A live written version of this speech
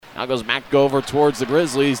Now goes back over towards the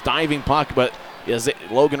Grizzlies. Diving puck, but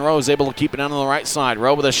Logan Rowe is able to keep it down on the right side.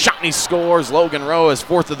 Rowe with a shot and he scores. Logan Rowe, his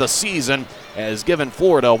 4th of the season, has given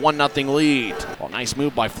Florida a 1-0 lead. Well, nice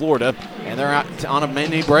move by Florida, and they're out on a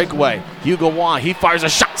mini breakaway. Hugo Waugh, he fires a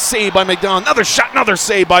shot, saved by McDonald. Another shot, another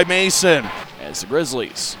save by Mason. As the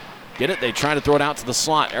Grizzlies get it, they try to throw it out to the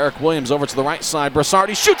slot. Eric Williams over to the right side. Brassard,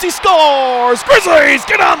 he shoots, he scores! Grizzlies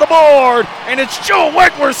get on the board, and it's Joe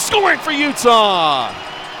Wegwerth scoring for Utah.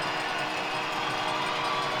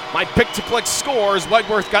 My pick-to-click scores.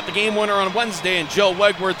 Wegwerth got the game winner on Wednesday, and Joe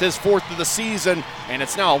Wegwerth his 4th of the season, and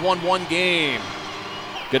it's now a 1-1 game.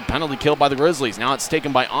 Good penalty kill by the Grizzlies. Now it's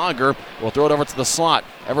taken by Auger. We'll throw it over to the slot.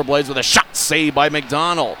 Everblades with a shot saved by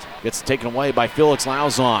McDonald. Gets taken away by Felix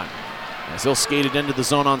Lauzon. As he'll skated into the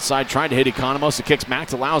zone onside, tried to hit Economos. It kicks back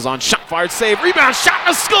to Lauzon. Shot fired, save, rebound, shot, and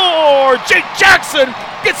a score! Jake Jackson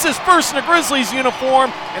gets his first in a Grizzlies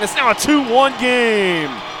uniform, and it's now a 2-1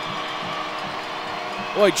 game.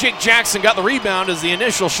 Boy, Jake Jackson got the rebound as the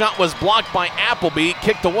initial shot was blocked by Appleby,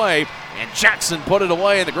 kicked away, and Jackson put it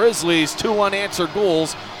away, and the Grizzlies 2 unanswered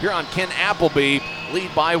goals here on Ken Appleby,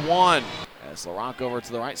 lead by 1. As LaRock over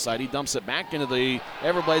to the right side, he dumps it back into the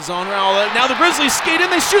Everblades zone. Now the Grizzlies skate in,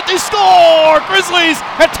 they shoot, they score! Grizzlies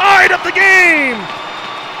had tied up the game!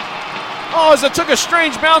 Oh, as it took a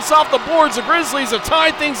strange bounce off the boards, the Grizzlies have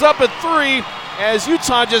tied things up at 3 as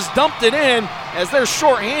Utah just dumped it in as they're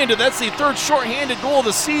shorthanded. That's the 3rd shorthanded goal of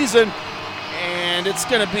the season, and it's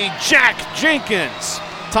going to be Jack Jenkins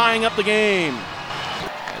tying up the game.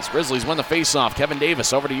 As Grizzlies win the faceoff, Kevin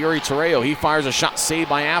Davis over to Yuri Torreo. He fires a shot saved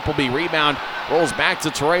by Appleby. Rebound rolls back to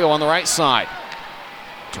Torreo on the right side.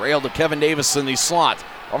 Torreo to Kevin Davis in the slot.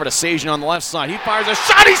 Over to Sajan on the left side. He fires a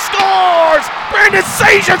shot. He scores! Brandon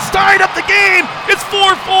Sajan's tied up the game. It's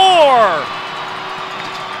 4-4.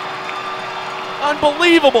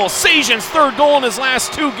 Unbelievable. Sajan's 3rd goal in his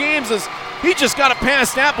last 2 games as he just got it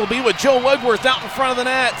past Appleby with Joe Wegwerth out in front of the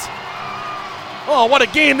net. Oh, what a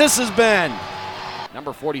game this has been.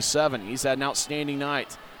 Number 47, he's had an outstanding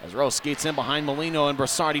night. As Rose skates in behind Molino and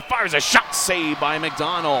Brassard, he fires a shot saved by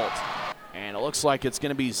McDonald. And it looks like it's going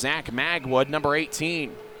to be Zach Magwood, number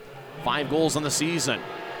 18. 5 goals on the season.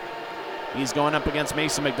 He's going up against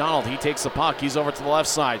Mason McDonald. He takes the puck. He's over to the left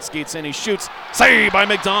side. Skates in. He shoots. Saved by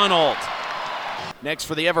McDonald. Next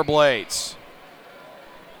for the Everblades,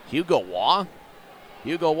 Hugo Waugh.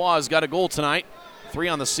 Hugo Waugh has got a goal tonight. 3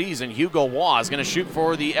 on the season. Hugo Waugh is going to shoot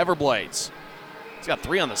for the Everblades. He's got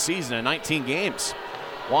 3 on the season in 19 games.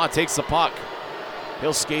 Waugh takes the puck.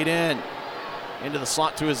 He'll skate into the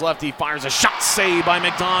slot to his left. He fires a shot saved by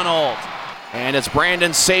McDonald. And it's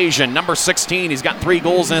Brandon Sajan, number 16. He's got 3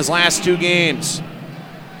 goals in his last 2 games.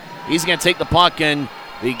 He's going to take the puck, and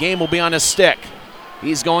the game will be on his stick.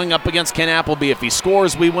 He's going up against Ken Appleby. If he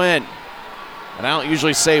scores, we win. And I don't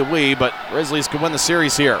usually say we, but Grizzlies could win the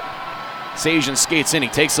series here. Sajan skates in. He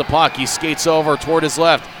takes the puck. He skates over toward his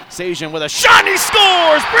left. Sajan with a shot, and he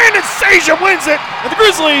scores! Brandon Sajan wins it, and the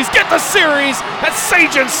Grizzlies get the series. That's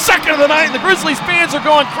Sajan's 2nd of the night, and the Grizzlies fans are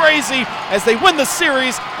going crazy as they win the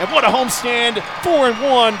series. And what a homestand,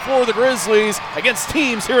 4-1 for the Grizzlies against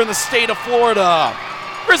teams here in the state of Florida.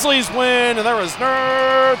 Grizzlies win, and there is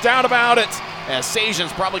no doubt about it, as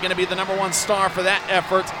Sajan's probably going to be the number 1 star for that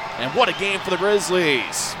effort. And what a game for the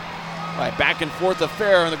Grizzlies. Right, back and forth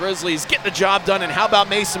affair, and the Grizzlies get the job done. And how about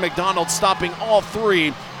Mason McDonald stopping all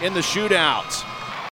 3 in the shootout?